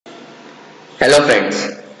Hello friends,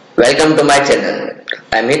 welcome to my channel.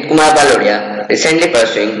 I am Het Bhalodiya, recently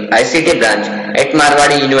pursuing ICT branch at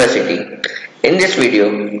Marwadi University. In this video,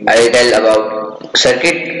 I will tell about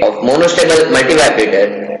circuit of monostable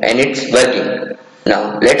multivibrator and its working.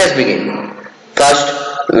 Now let us begin. First,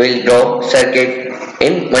 we will draw circuit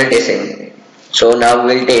in multisync. So now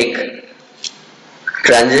we will take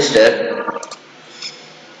transistor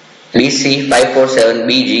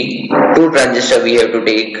DC547BG, two transistor we have to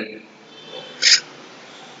take.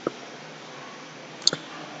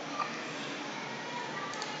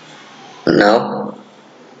 Now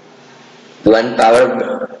one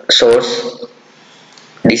power source,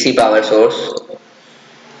 DC power source,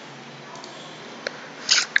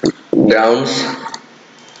 grounds,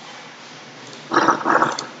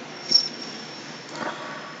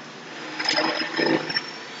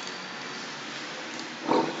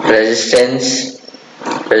 resistors,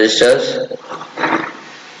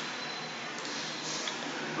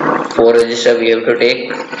 4 resistor we have to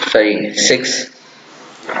take, 6,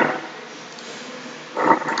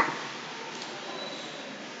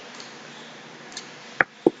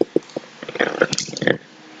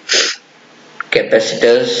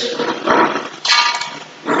 capacitors,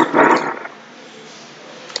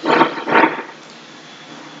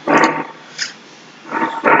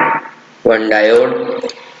 one diode,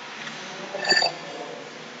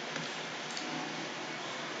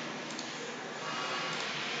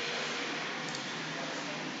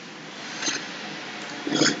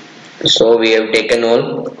 so we have taken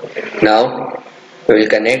all. Now we will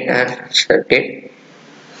connect our circuit.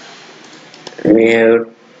 We have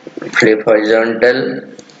flip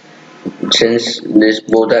horizontal, since this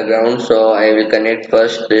both are ground, so I will connect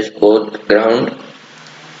first this both ground,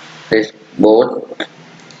 this both,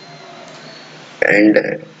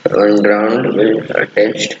 and one ground will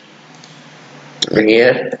attached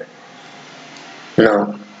here.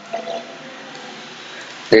 Now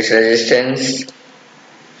this resistance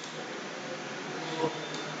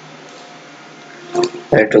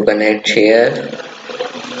I have to connect here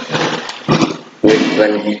with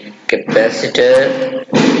one capacitor,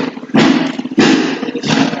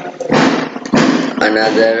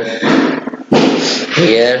 another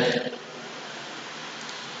here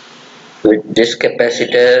with this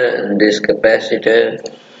capacitor, and this capacitor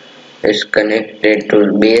is connected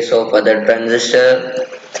to base of other transistor.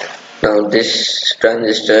 Now this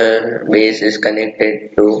transistor base is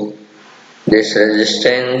connected to this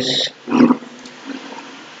resistance.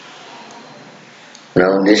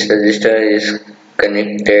 Now this resistor is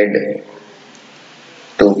connected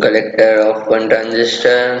to collector of one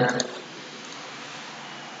transistor.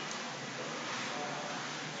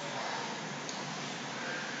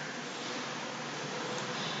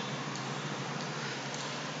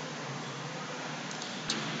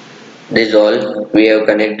 This all we have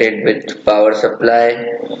connected with power supply.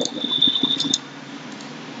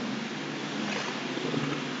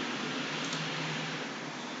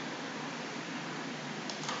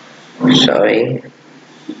 Sorry.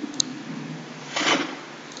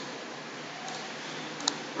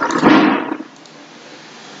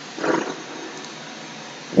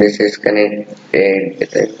 This is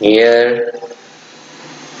connected here.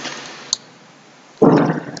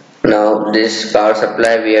 Now this power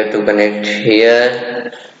supply we have to connect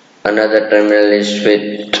here. Another terminal is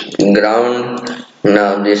with ground.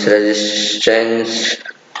 Now this resistance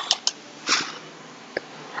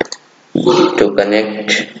to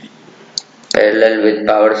connect parallel with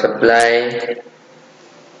power supply,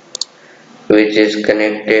 which is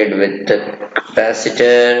connected with the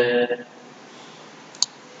capacitor.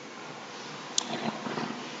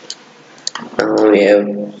 Now we have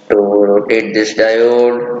to rotate this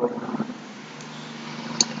diode.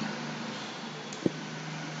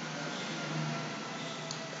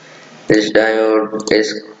 This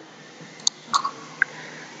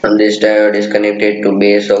diode is connected to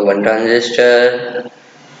base of one transistor.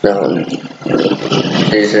 Now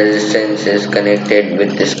this resistance is connected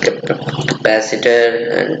with this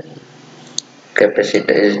capacitor, and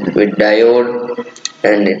capacitor is with diode,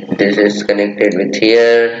 and this is connected with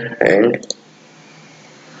here, and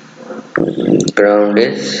ground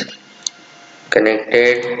is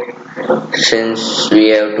connected. Since we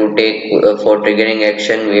have to take for triggering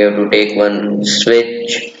action, we have to take one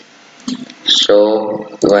switch. So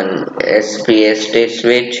one SPST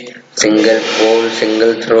switch, single pole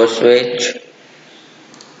single throw switch.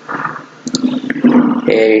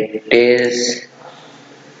 Here it is.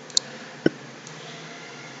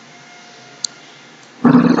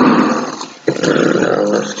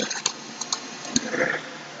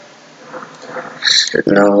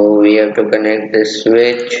 Now we have to connect this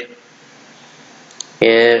switch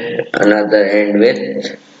here, another end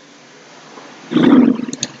with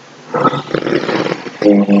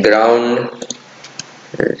ground.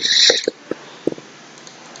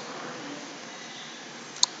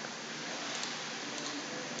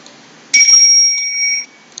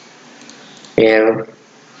 Here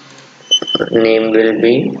name will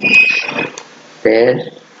be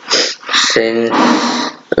there. Since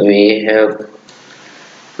we have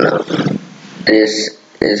now this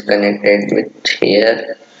is connected with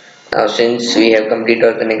here. Now since we have complete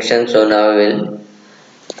our connection, so now we'll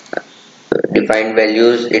define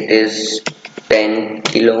values. It is 10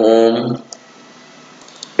 kilo ohm.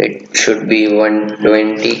 It should be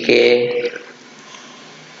 120k.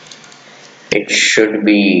 It should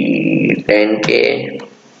be 10k.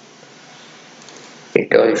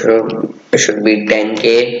 It also should be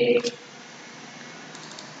 10k.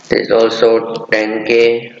 This is also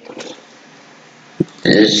 10k.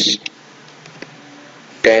 This is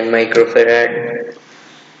 10 microfarad.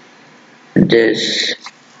 This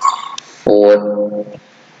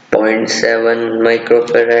 4.7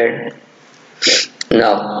 microfarad.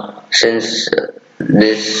 Now since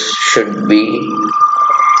this should be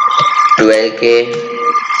 12k,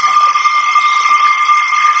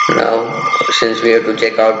 now since we have to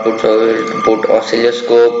check output, so we will put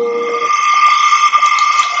oscilloscope.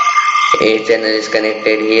 A channel is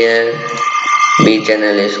connected here, B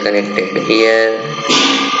channel is connected here,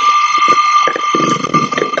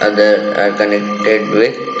 other are connected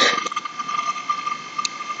with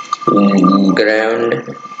ground.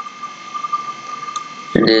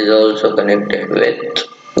 This is also connected with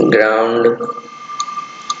ground.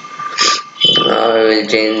 Now I will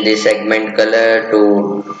change the segment color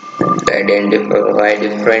to identify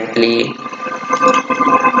differently.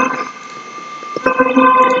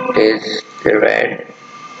 It is red.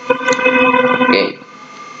 Okay,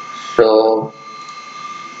 so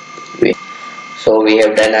we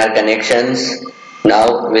have done our connections.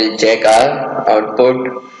 Now we'll check our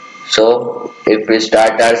output. So if we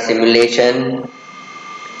start our simulation,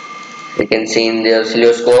 you can see in the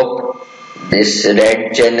oscilloscope this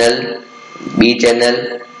red channel, B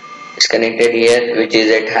channel is connected here, which is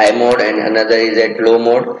at high mode, and another is at low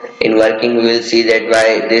mode. In working we will see that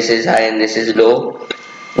why this is high and this is low.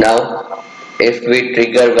 Now if we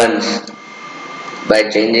trigger once by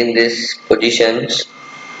changing these positions,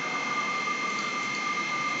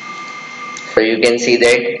 so you can see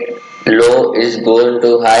that low is going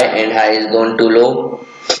to high and high is going to low.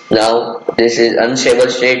 Now this is unstable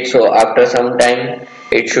state, so after some time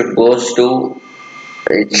it should goes to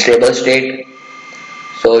its stable state.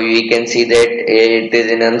 So you can see that it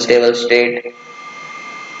is in unstable state.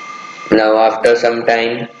 Now after some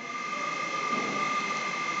time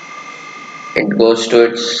it goes to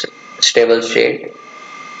its stable state.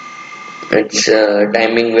 Its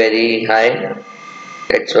timing very high,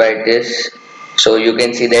 that's why it is. So you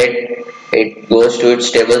can see that it goes to its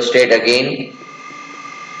stable state again.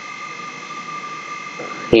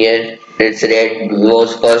 Here its red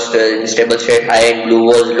was first in stable state high and blue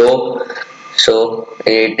was low. So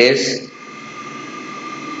it is.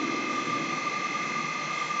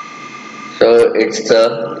 So it's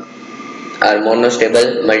our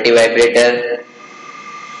monostable multivibrator.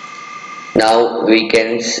 Now we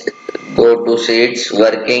can go to see its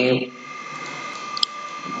working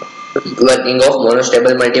of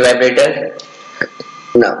monostable multivibrator.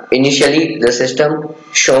 Now initially the system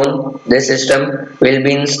shown, this system will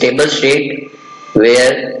be in stable state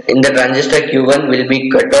where in the transistor Q1 will be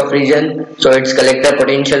cut off region, so its collector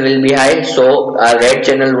potential will be high, so our red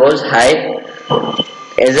channel was high.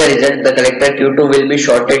 As a result, the collector Q2 will be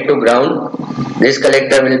shorted to ground. This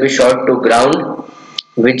collector will be short to ground,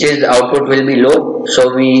 which is output will be low,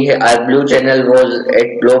 so our blue channel was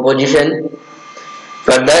at low position.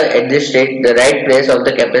 Further, at this state, the right place of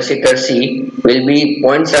the capacitor C will be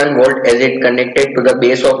 0.7 volt as it connected to the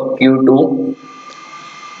base of Q2.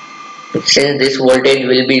 Since this voltage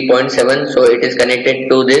will be 0.7, so it is connected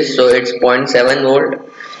to this, so it's 0.7 volt.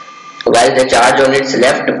 While the charge on its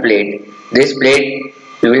left plate, this plate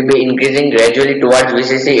will be increasing gradually towards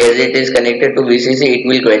VCC. As it is connected to VCC, it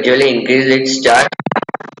will gradually increase its charge.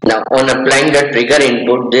 Now on applying the trigger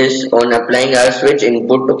input, on applying our switch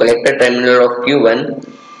input to collector terminal of Q1,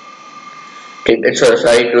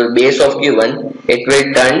 to base of Q1, it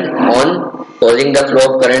will turn on, causing the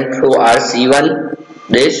flow of current through RC1.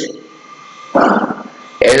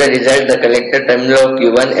 As a result, the collector terminal of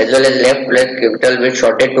Q1 as well as left plate capital will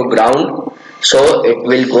shorted to ground, so it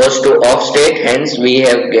will goes to off state. Hence we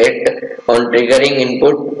have get on triggering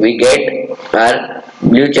input, we get our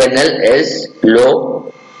blue channel as low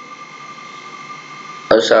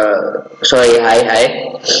high,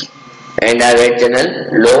 and our red channel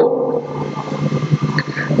low.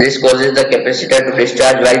 This causes the capacitor to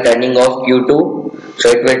discharge while turning off Q2. So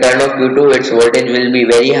it will turn off Q2, its voltage will be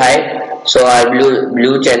very high. So our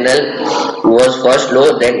blue channel was first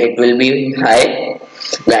low, then it will be high.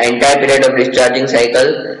 The entire period of discharging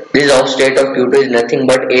cycle, this off state of Q2 is nothing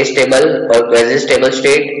but astable or quasi-stable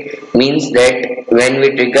state, means that when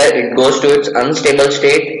we trigger it goes to its unstable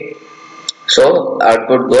state, so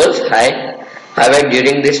output goes high. However,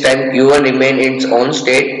 during this time Q1 remain in its own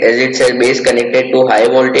state as its a base connected to high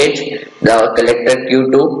voltage, the collector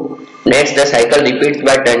Q2. Next, the cycle repeats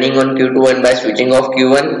by turning on Q2 and by switching off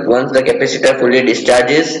Q1 once the capacitor fully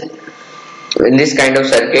discharges. In this kind of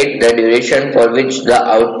circuit, the duration for which the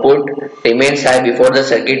output remains high before the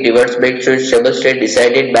circuit reverts back to its stable state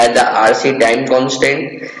decided by the RC time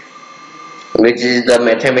constant, which is the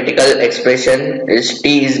mathematical expression is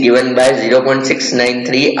T is given by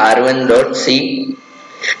 0.693 R1 dot C.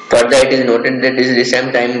 Further, it is noted that this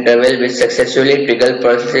same time interval which successfully trigger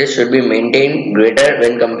processes should be maintained greater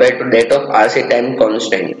when compared to that of RC time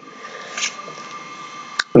constant.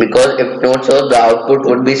 Because if not so, the output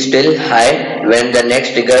would be still high when the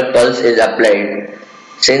next trigger pulse is applied.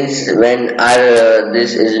 Since when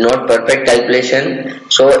this is not perfect calculation,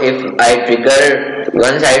 so if I trigger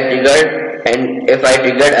once I triggered and if I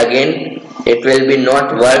triggered again, it will be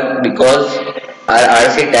not work because our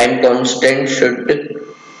RC time constant should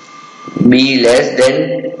be less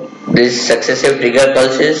than this successive trigger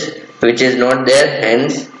pulses, which is not there.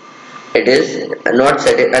 Hence, it is not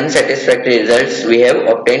unsatisfactory results we have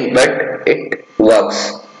obtained, but it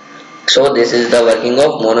works. So this is the working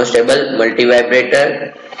of monostable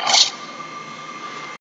multivibrator.